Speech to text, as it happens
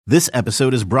This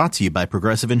episode is brought to you by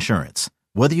Progressive Insurance.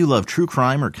 Whether you love true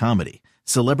crime or comedy,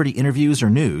 celebrity interviews or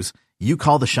news, you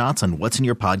call the shots on what's in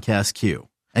your podcast queue.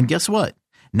 And guess what?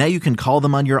 Now you can call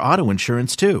them on your auto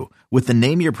insurance too with the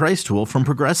Name Your Price tool from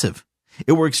Progressive.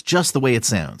 It works just the way it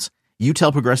sounds. You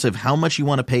tell Progressive how much you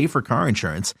want to pay for car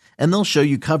insurance, and they'll show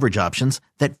you coverage options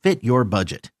that fit your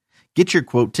budget. Get your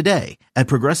quote today at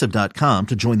Progressive.com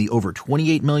to join the over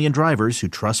 28 million drivers who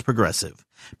trust Progressive.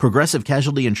 Progressive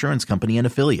Casualty Insurance Company and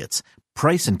Affiliates.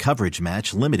 Price and coverage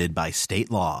match limited by state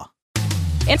law.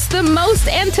 It's the most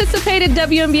anticipated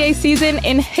WNBA season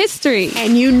in history.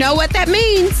 And you know what that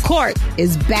means. Court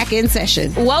is back in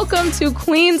session. Welcome to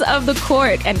Queens of the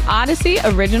Court, an Odyssey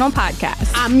original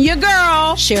podcast. I'm your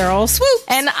girl, Cheryl Swoop.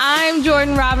 And I'm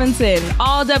Jordan Robinson.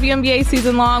 All WNBA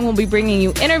season long, we'll be bringing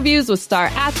you interviews with star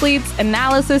athletes,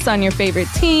 analysis on your favorite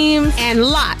teams, and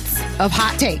lots of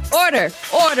hot takes.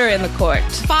 Order in the court.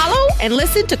 Follow and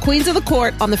listen to Queens of the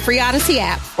Court on the free Odyssey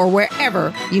app or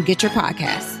wherever you get your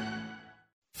podcasts.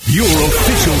 Your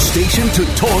official station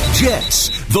to talk Jets.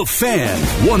 The Fan,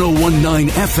 101.9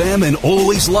 FM and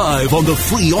always live on the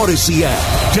free Odyssey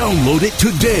app. Download it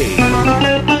today.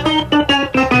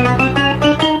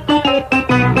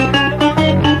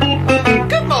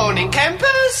 Good morning,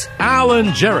 campers.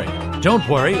 Alan Jerry. Don't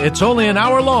worry, it's only an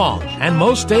hour long, and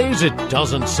most days it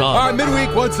doesn't suck. All right,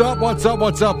 midweek, what's up?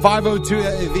 502,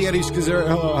 the Eddie Scazzera.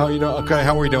 Hello, how you doing? Okay,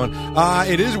 how are we doing?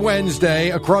 It is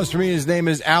Wednesday. Across from me, his name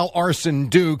is Al Arson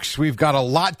Dukes. We've got a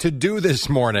lot to do this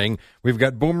morning. We've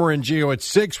got Boomer and Gio at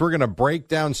 6. We're going to break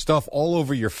down stuff all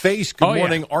over your face. Good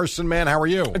morning, Arson man. How are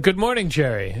you? Good morning,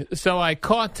 Jerry. So I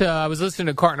was listening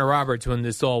to Carton Roberts when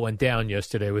this all went down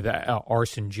yesterday with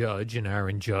Arson Judge and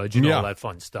Aaron Judge and all that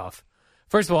fun stuff.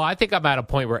 First of all, I think I'm at a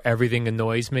point where everything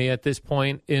annoys me at this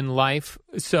point in life.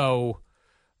 So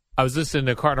I was listening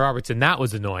to Carton Roberts, and that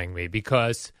was annoying me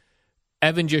because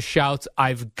Evan just shouts,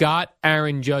 "I've got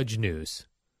Aaron Judge news."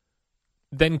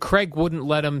 Then Craig wouldn't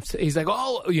let him. He's like,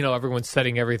 everyone's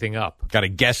setting everything up. Got to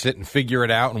guess it and figure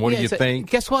it out. And what do you think?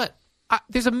 Guess what?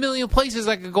 There's a million places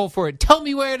I could go for it. Tell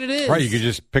me where it is. Right, you could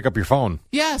just pick up your phone.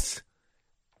 Yes.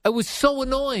 It was so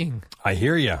annoying. I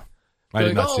hear you. I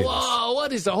did not see this.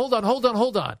 What is it?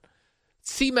 Hold on.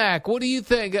 C-Mac, what do you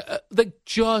think?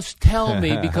 Just tell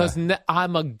me because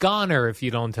I'm a goner if you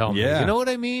don't tell me. You know what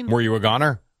I mean? Were you a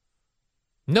goner?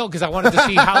 No, because I wanted to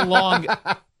see how long.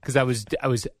 Because I was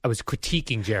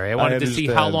critiquing Jerry. I wanted to see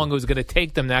how long it was going to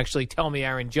take them to actually tell me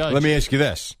Aaron Judge. Let me ask you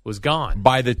this: was gone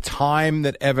by the time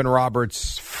that Evan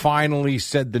Roberts finally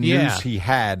said the news he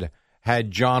had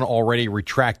John already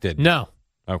retracted? No.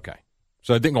 Okay,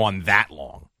 so it didn't go on that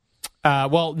long.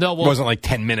 No. It wasn't like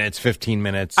 10 minutes, 15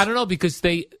 minutes. I don't know because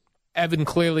Evan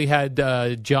clearly had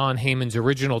John Heyman's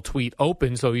original tweet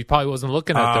open, so he probably wasn't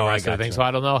looking at the rest of the thing. So I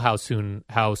don't know how soon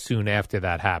after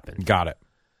that happened. Got it.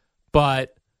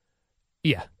 But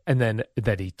yeah, and then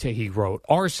that he wrote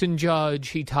Arson Judge.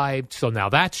 He typed, so now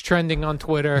that's trending on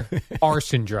Twitter.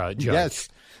 Arson Judge. Yes.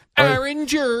 Aaron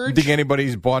Judge. Think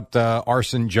anybody's bought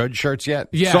Arson Judge shirts yet?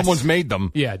 Yes. Someone's made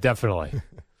them. Yeah, definitely.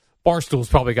 Barstool's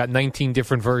probably got 19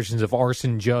 different versions of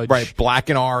Arson Judge. Right, black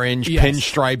and orange,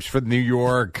 pinstripes for New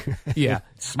York. Yeah.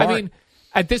 Smart. I mean,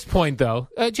 at this point, though,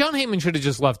 John Heyman should have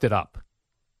just left it up.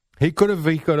 He could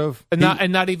have.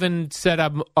 And not even said,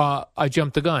 I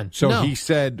jumped the gun. So he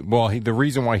said, the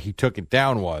reason why he took it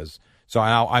down was, so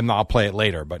I'll play it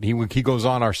later, but he goes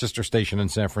on our sister station in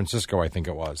San Francisco, I think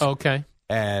it was. Okay.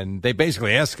 And they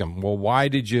basically ask him, well, why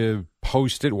did you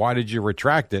post it? Why did you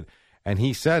retract it? And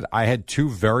he said, I had two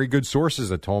very good sources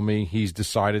that told me he's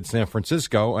decided San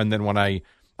Francisco. And then when I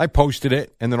posted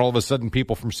it, and then all of a sudden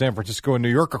people from San Francisco and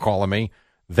New York are calling me,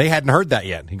 they hadn't heard that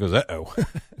yet. He goes, uh-oh.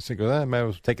 So he goes, I might as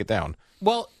well take it down.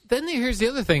 Well, then here's the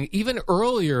other thing. Even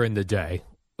earlier in the day,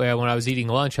 when I was eating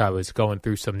lunch, I was going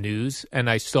through some news, and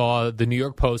I saw the New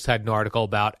York Post had an article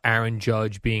about Aaron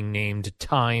Judge being named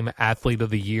Time Athlete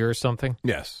of the Year or something.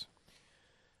 Yes.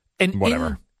 And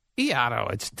whatever. I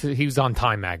don't know. He was on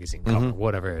Time Magazine cover,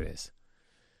 whatever it is.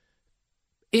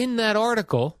 In that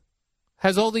article,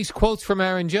 has all these quotes from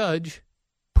Aaron Judge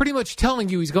pretty much telling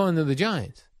you he's going to the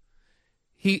Giants.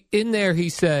 He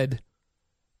said,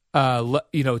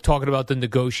 talking about the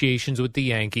negotiations with the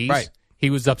Yankees. Right.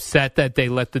 He was upset that they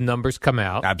let the numbers come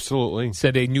out. Absolutely.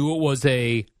 Said they knew it was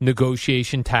a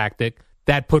negotiation tactic.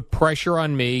 That put pressure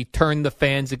on me, turned the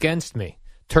fans against me,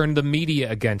 turned the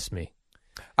media against me.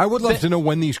 I would love to know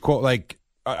when these quotes,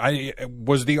 I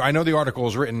know the article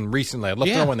was written recently. I'd love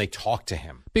to know when they talked to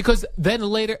him. Because then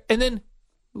later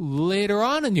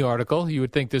on in the article, you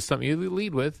would think there's something you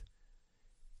lead with.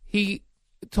 He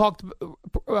talked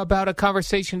about a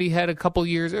conversation he had a couple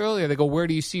years earlier. They go, "Where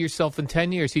do you see yourself in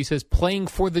 10 years?" He says,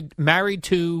 married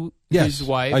to his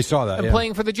wife. I saw that. And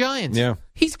playing for the Giants. Yeah.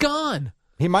 He's gone.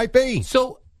 He might be.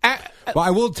 So, but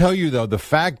I will tell you, though, the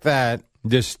fact that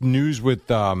this news with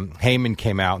Heyman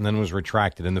came out and then was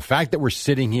retracted, and the fact that we're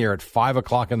sitting here at 5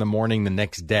 o'clock in the morning the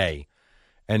next day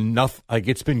and nothing, like,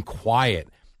 it's been quiet,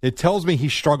 it tells me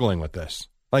he's struggling with this.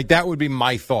 Like, that would be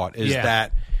my thought, is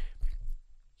that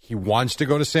he wants to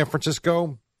go to San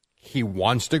Francisco. He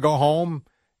wants to go home.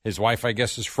 His wife, I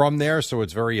guess, is from there, so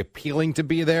it's very appealing to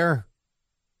be there.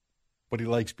 But he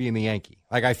likes being the Yankee.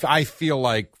 Like, I feel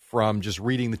like from just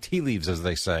reading the tea leaves, as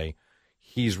they say,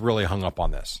 he's really hung up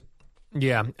on this.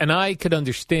 Yeah, and I could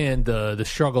understand the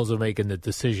struggles of making the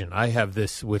decision. I have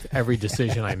this with every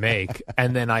decision I make,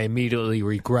 and then I immediately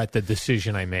regret the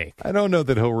decision I make. I don't know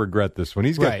that he'll regret this one.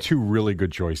 He's got two really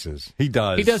good choices. He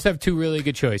does. He does have two really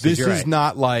good choices. This is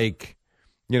not like,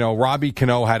 Robbie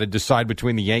Cano had to decide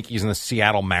between the Yankees and the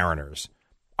Seattle Mariners.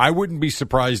 I wouldn't be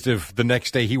surprised if the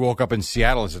next day he woke up in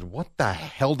Seattle and said, "What the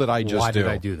hell did I just do? Why did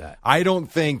I do that?" I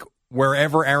don't think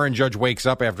wherever Aaron Judge wakes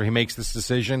up after he makes this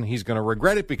decision, he's going to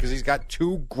regret it, because he's got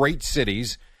two great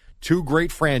cities, two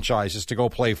great franchises to go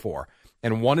play for.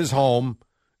 And one is home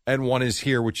and one is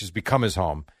here, which has become his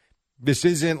home. This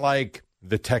isn't like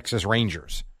the Texas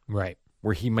Rangers. Right.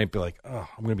 Where he might be like, "Oh,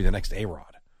 I'm going to be the next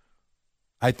A-Rod."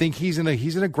 I think he's in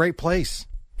a great place.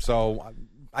 So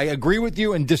I agree with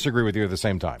you and disagree with you at the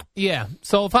same time. Yeah.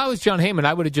 So if I was John Heyman,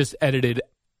 I would have just edited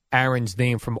Aaron's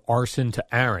name from Arson to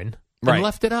Aaron. And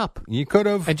left it up. You could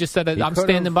have. And just said, "I'm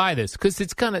standing by this," because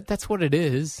it's kind of, that's what it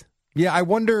is. Yeah, I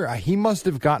wonder, he must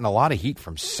have gotten a lot of heat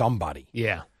from somebody.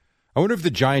 Yeah. I wonder if the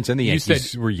Giants and the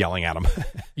Yankees were yelling at him.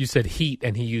 You said heat,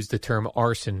 and he used the term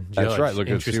arson. Judge. That's right. Look,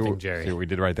 interesting, Jerry. See what we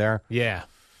did right there? Yeah,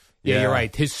 you're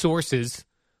right. His sources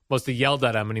must have yelled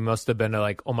at him, and he must have been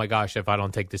like, "Oh my gosh, if I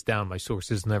don't take this down, my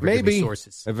sources never give me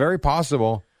sources." Very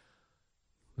possible.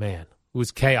 Man. It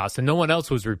was chaos, and no one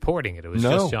else was reporting it. It was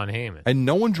just John Heyman. And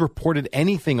no one's reported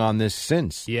anything on this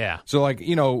since. Yeah. So, like,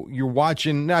 you're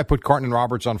watching. I put Carton and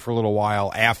Roberts on for a little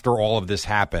while after all of this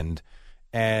happened,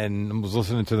 and I was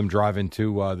listening to them drive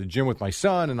into the gym with my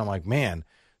son, and I'm like, man.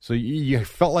 So you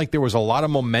felt like there was a lot of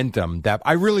momentum that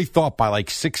I really thought by like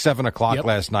 6, 7 o'clock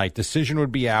last night, decision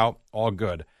would be out, all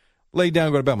good. Laid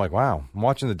down, go to bed. I'm like, wow, I'm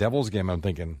watching the Devils game. I'm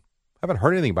thinking, I haven't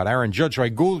heard anything about Aaron Judge. So I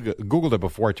Googled it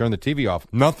before I turned the TV off.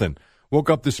 Nothing. Woke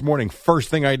up this morning, first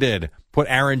thing I did, put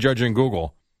Aaron Judge in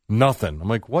Google. Nothing. I'm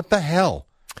like, what the hell?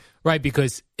 Right,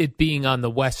 because it being on the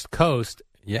West Coast,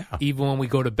 even when we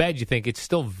go to bed, you think it's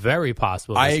still very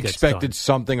possible this I expected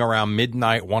something around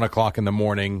midnight, 1 o'clock in the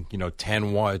morning,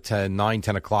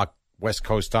 10 o'clock West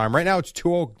Coast time. Right now it's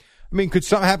 2 I mean, could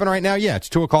something happen right now? Yeah, it's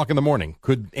 2 o'clock in the morning.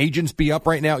 Could agents be up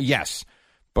right now? Yes.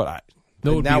 But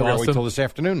now we're going to wait till this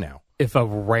afternoon now. If a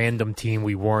random team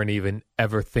we weren't even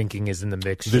ever thinking is in the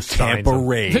mix, the Tampa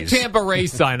Rays. The Tampa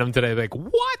Rays sign them today. Like,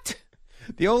 what?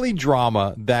 The only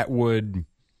drama that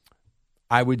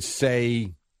I would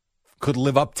say, could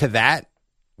live up to that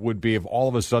would be if all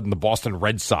of a sudden the Boston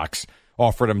Red Sox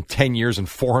offered him 10 years and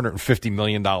 $450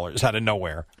 million out of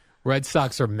nowhere. Red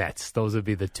Sox or Mets? Those would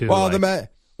be the two. Well, the Mets.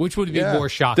 Which would be more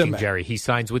shocking, Jerry? He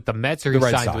signs with the Mets or he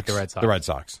signs with the Red Sox? The Red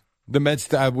Sox. The Mets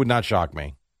would not shock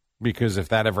me. Because if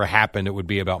that ever happened, it would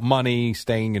be about money,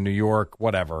 staying in New York,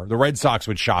 whatever. The Red Sox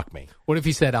would shock me. What if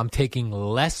he said, "I'm taking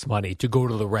less money to go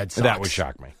to the Red Sox"? That would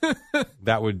shock me.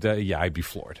 That would, I'd be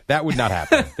floored. That would not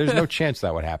happen. There's no chance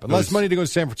that would happen. Less money to go to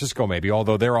San Francisco, maybe,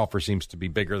 although their offer seems to be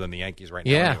bigger than the Yankees right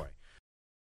now anyway.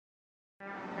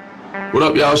 What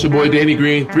up, y'all? It's your boy Danny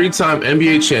Green, 3-time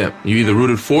NBA champ. You either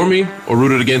rooted for me or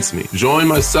rooted against me. Join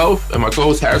myself and my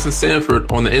co-host Harrison Sanford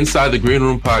on the Inside the Green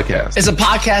Room podcast. It's a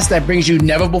podcast that brings you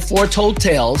never-before-told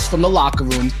tales from the locker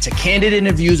room to candid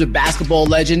interviews with basketball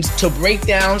legends to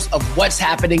breakdowns of what's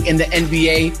happening in the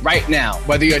NBA right now.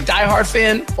 Whether you're a diehard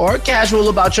fan or casual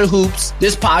about your hoops,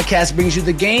 this podcast brings you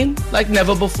the game like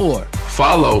never before.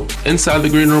 Follow Inside the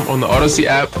Green Room on the Odyssey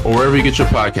app or wherever you get your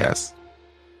podcasts.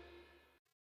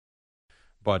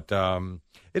 But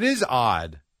it is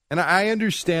odd, and I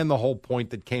understand the whole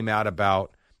point that came out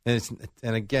about, and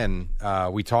again,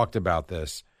 we talked about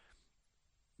this,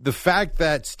 the fact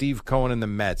that Steve Cohen and the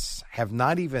Mets have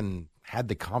not even had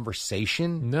the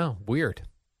conversation. No, weird.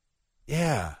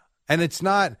 Yeah, and it's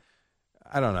not,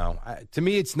 I don't know. To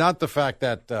me, it's not the fact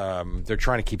that they're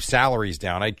trying to keep salaries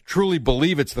down. I truly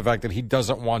believe it's the fact that he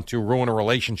doesn't want to ruin a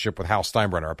relationship with Hal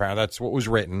Steinbrenner. Apparently, that's what was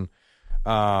written.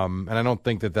 And I don't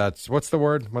think that's what's the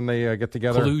word when they get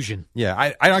together? Collusion. Yeah,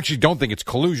 I actually don't think it's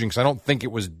collusion because I don't think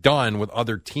it was done with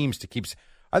other teams to keep.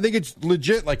 I think it's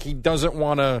legit. Like he doesn't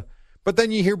want to But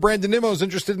then you hear Brandon Nimmo's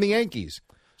interested in the Yankees.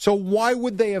 So why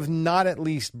would they have not at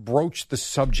least broached the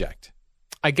subject?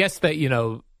 I guess that,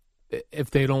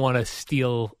 if they don't want to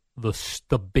steal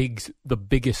the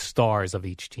biggest stars of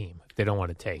each team, if they don't want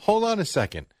to take. Hold on a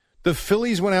second. The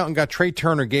Phillies went out and got Trey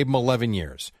Turner, gave him 11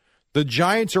 years. The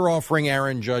Giants are offering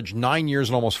Aaron Judge 9 years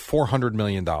and almost $400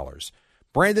 million.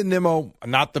 Brandon Nimmo,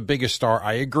 not the biggest star,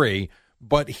 I agree,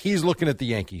 but he's looking at the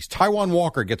Yankees. Taijuan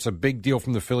Walker gets a big deal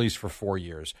from the Phillies for 4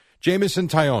 years. Jameson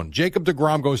Taillon, Jacob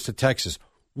deGrom goes to Texas.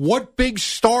 What big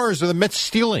stars are the Mets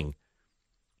stealing?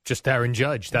 Just Aaron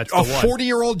Judge. That's a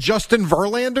 40-year-old Justin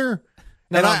Verlander?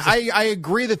 And I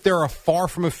agree that they're a far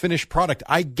from a finished product.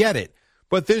 I get it.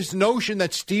 But this notion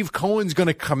that Steve Cohen's going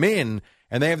to come in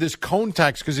and they have this Cohen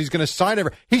tax because he's going to sign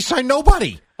he signed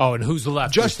nobody. Oh, and who's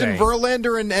left? Justin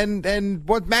Verlander and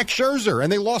Max Scherzer,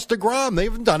 and they lost DeGrom. They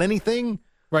haven't done anything.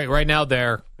 Right now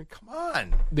they're come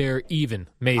on. They're even,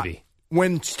 maybe.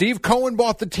 When Steve Cohen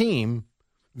bought the team,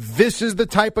 this is the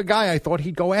type of guy I thought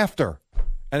he'd go after.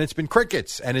 And it's been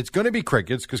crickets, and it's going to be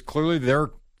crickets because clearly they're,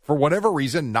 for whatever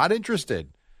reason, not interested.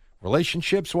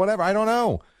 Relationships, whatever, I don't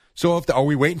know. So are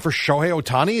we waiting for Shohei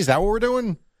Ohtani? Is that what we're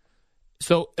doing?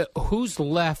 So who's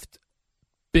left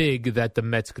big that the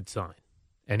Mets could sign?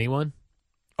 Anyone?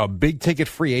 A big ticket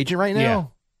free agent right now? Yeah.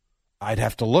 I'd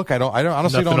have to look. I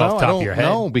honestly Nothing don't know. off the top of your head?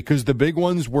 No, because the big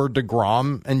ones were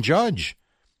DeGrom and Judge.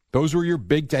 Those were your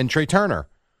big, and Trey Turner.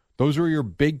 Those were your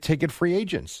big ticket free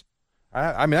agents.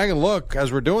 I mean, I can look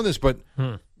as we're doing this, but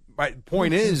my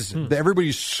point is that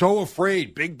everybody's so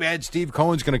afraid big bad Steve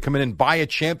Cohen's going to come in and buy a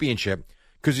championship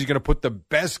because he's going to put the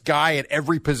best guy at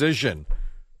every position.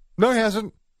 No, he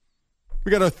hasn't.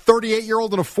 We got a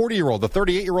 38-year-old and a 40-year-old. The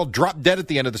 38-year-old dropped dead at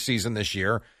the end of the season this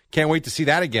year. Can't wait to see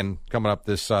that again coming up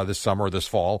this summer or this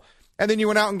fall. And then you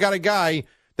went out and got a guy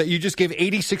that you just gave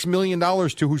 $86 million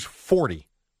to who's 40.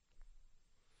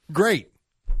 Great.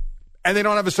 And they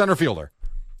don't have a center fielder.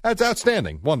 That's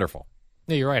outstanding. Wonderful.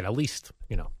 Yeah, you're right. At least,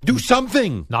 do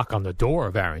something. Knock on the door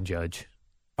of Aaron Judge.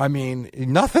 I mean,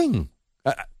 nothing.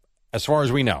 As far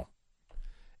as we know.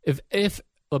 If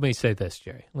let me say this,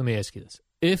 Jerry. Let me ask you this.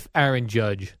 If Aaron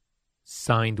Judge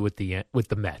signed with the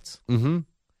Mets,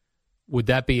 would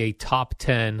that be a top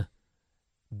 10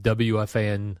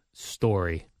 WFAN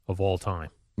story of all time?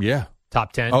 Yeah.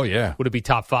 Top 10? Oh, yeah. Would it be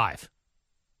top 5?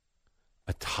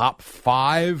 A top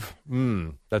 5?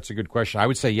 That's a good question. I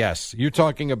would say yes. You're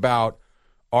talking about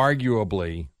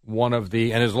arguably one of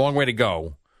the, and there's a long way to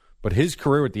go, but his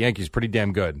career with the Yankees is pretty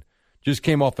damn good. Just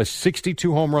came off a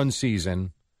 62 home run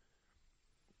season.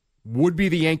 Would be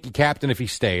the Yankee captain if he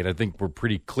stayed. I think we're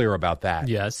pretty clear about that.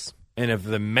 Yes. And if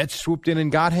the Mets swooped in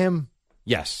and got him,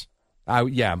 yes. I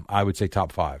would say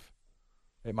top 5.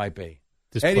 It might be.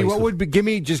 Eddie, what would be? Give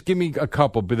me a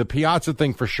couple. But the Piazza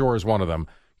thing for sure is one of them.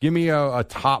 Give me a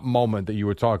top moment that you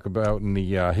would talk about in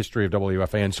the history of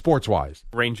WFAN, sports-wise.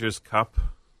 Rangers Cup.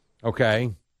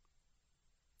 Okay.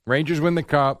 Rangers win the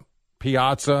Cup.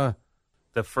 Piazza.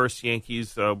 The first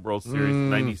Yankees World Series,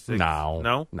 96.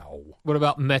 No. What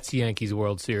about Mets-Yankees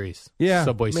World Series? Yeah,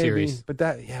 Subway maybe. Series. But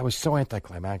it was so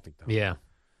anticlimactic, though. Yeah.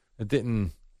 It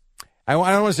didn't. I don't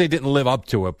want to say it didn't live up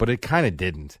to it, but it kind of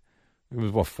didn't. It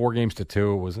was, 4-2?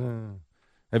 It was.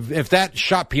 If that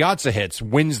shot Piazza hits,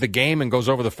 wins the game and goes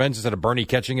over the fence instead of Bernie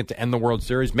catching it to end the World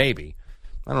Series, maybe.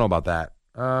 I don't know about that.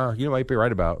 You might be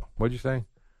right about. What'd you say?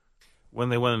 When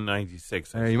they won in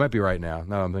 96. You might be right now.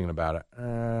 Now I'm thinking about it.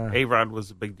 A-Rod was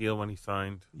a big deal when he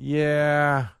signed.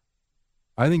 Yeah.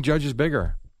 I think Judge is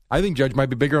bigger. I think Judge might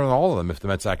be bigger than all of them if the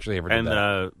Mets actually ever did that.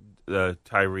 And the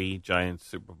Tyree Giants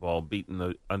Super Bowl beating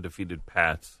the undefeated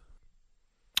Pats.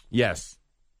 Yes.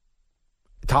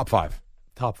 Top 5.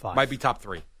 Top 5. Might be top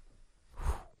 3.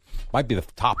 Might be the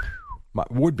top.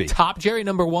 Would be. Top, Jerry,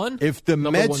 number 1? If the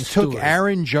Mets took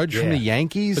Aaron Judge from the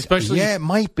Yankees, it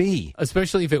might be.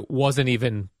 Especially if it wasn't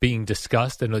even being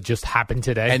discussed and it just happened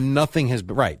today. And nothing has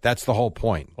been. Right. That's the whole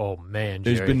point. Oh, man,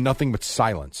 Jerry. There's been nothing but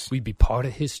silence. We'd be part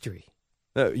of history.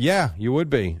 Yeah, you would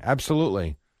be.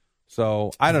 Absolutely.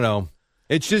 So, I don't know.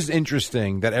 It's just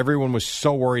interesting that everyone was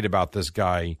so worried about this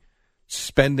guy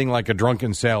spending like a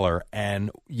drunken sailor.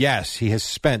 And yes, he has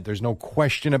spent. There's no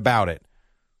question about it.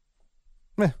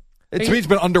 To me, it's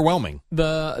been underwhelming.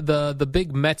 The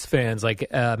big Mets fans, like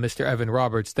Mr. Evan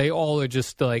Roberts, they all are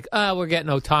just like, we're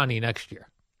getting Ohtani next year.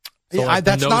 So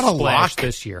that's not a lock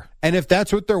this year. And if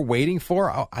that's what they're waiting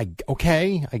for,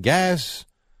 okay, I guess.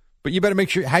 But you better make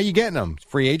sure, how you getting him?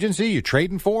 Free agency? You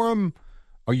trading for him?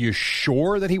 Are you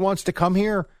sure that he wants to come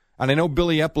here? And I know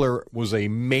Billy Epler was a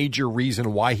major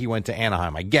reason why he went to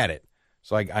Anaheim. I get it.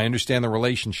 So I understand the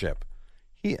relationship.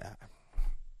 Got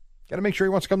to make sure he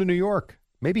wants to come to New York.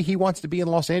 Maybe he wants to be in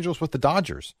Los Angeles with the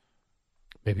Dodgers.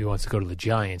 Maybe he wants to go to the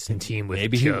Giants and team with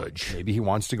Judge. Maybe he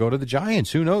wants to go to the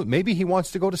Giants. Who knows? Maybe he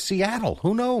wants to go to Seattle.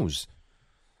 Who knows?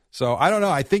 So, I don't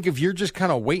know. I think if you're just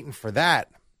kind of waiting for that,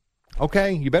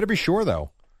 okay, you better be sure,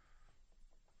 though.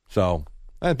 So,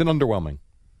 that's been underwhelming.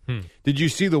 Did you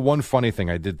see the one funny thing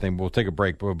I did think? We'll take a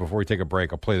break, but before we take a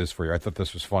break, I'll play this for you. I thought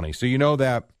this was funny. So, you know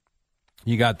that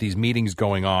you got these meetings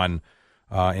going on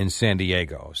in San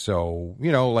Diego. So,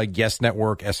 you know, like Yes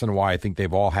Network, SNY, I think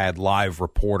they've all had live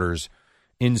reporters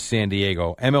in San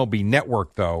Diego. MLB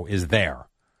Network, though, is there.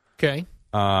 Okay.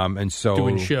 And so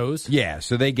doing shows. Yeah.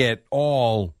 So they get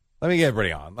all, let me get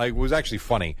everybody on. Like, it was actually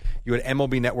funny. You had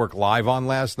MLB Network live on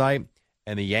last night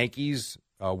and the Yankees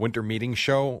winter meeting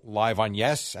show live on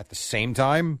Yes at the same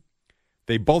time.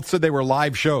 They both said they were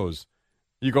live shows.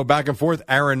 You go back and forth.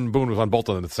 Aaron Boone was on both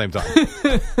of them at the same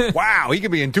time. Wow, he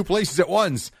could be in two places at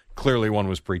once. Clearly one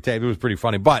was pre-taped. It was pretty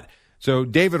funny. But so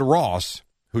David Ross,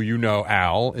 who you know,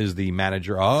 Al, is the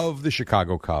manager of the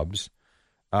Chicago Cubs.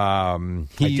 I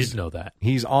did know that.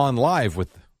 He's on live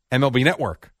with MLB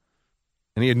Network.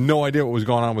 And he had no idea what was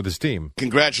going on with his team.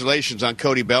 Congratulations on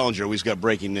Cody Bellinger. We've got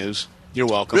breaking news. You're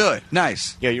welcome. Really?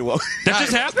 Nice. Yeah, you're welcome. That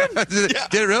just happened? Yeah.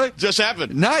 Did it really? Just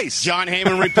happened. Nice. John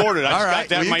Heyman reported. I All just right. got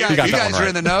that Well, in my you ear. guys are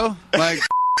in the know? Like,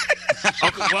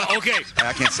 okay.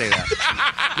 I can't say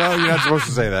that. No, you're not supposed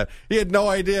to say that. He had no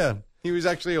idea. He was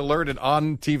actually alerted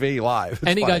on TV live. It's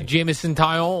and he funny. got Jameson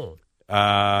Taillon.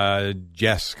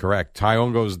 Yes, correct.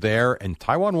 Taillon goes there, and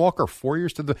Taijuan Walker, 4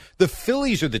 years to the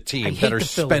Phillies are the team that are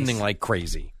spending like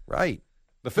crazy, right?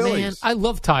 The Phillies. Man, I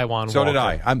love Taijuan Walker. So did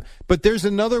I. But there's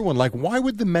another one. Like, why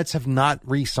would the Mets have not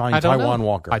re-signed Taijuan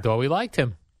Walker? I thought we liked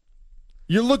him.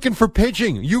 You're looking for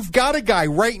pitching. You've got a guy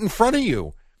right in front of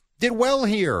you. Did well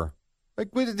here. Like,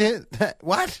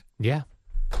 what? Yeah.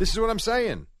 This is what I'm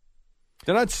saying.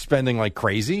 They're not spending like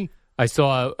crazy. I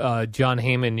saw John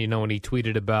Heyman, you know, when he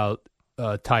tweeted about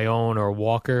Taillon or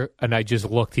Walker, and I just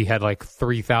looked. He had like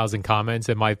 3,000 comments,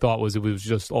 and my thought was it was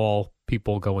just all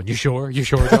people going, "You sure? You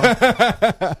sure,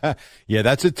 John?" Yeah,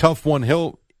 that's a tough one.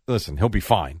 He'll be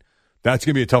fine. That's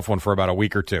going to be a tough one for about a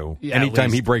week or two. Yeah,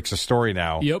 anytime he breaks a story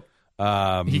now. Yep.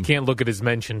 He can't look at his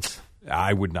mentions.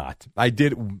 I would not. I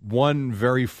did one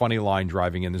very funny line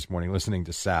driving in this morning, listening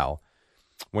to Sal,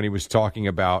 when he was talking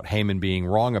about Heyman being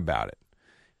wrong about it.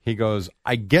 He goes,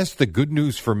 I guess the good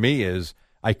news for me is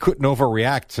I couldn't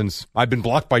overreact since I've been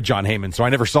blocked by John Heyman, so I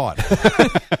never saw it.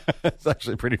 It's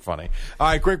actually pretty funny. All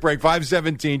right, quick break,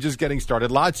 5:17, just getting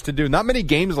started. Lots to do. Not many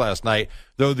games last night,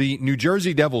 though the New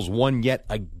Jersey Devils won yet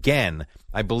again.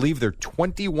 I believe they're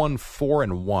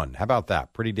 21-4-1. How about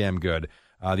that? Pretty damn good.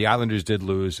 The Islanders did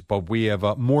lose, but we have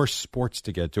more sports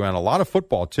to get to, and a lot of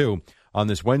football, too, on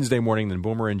this Wednesday morning than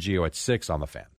Boomer and Gio at 6 on The Fan.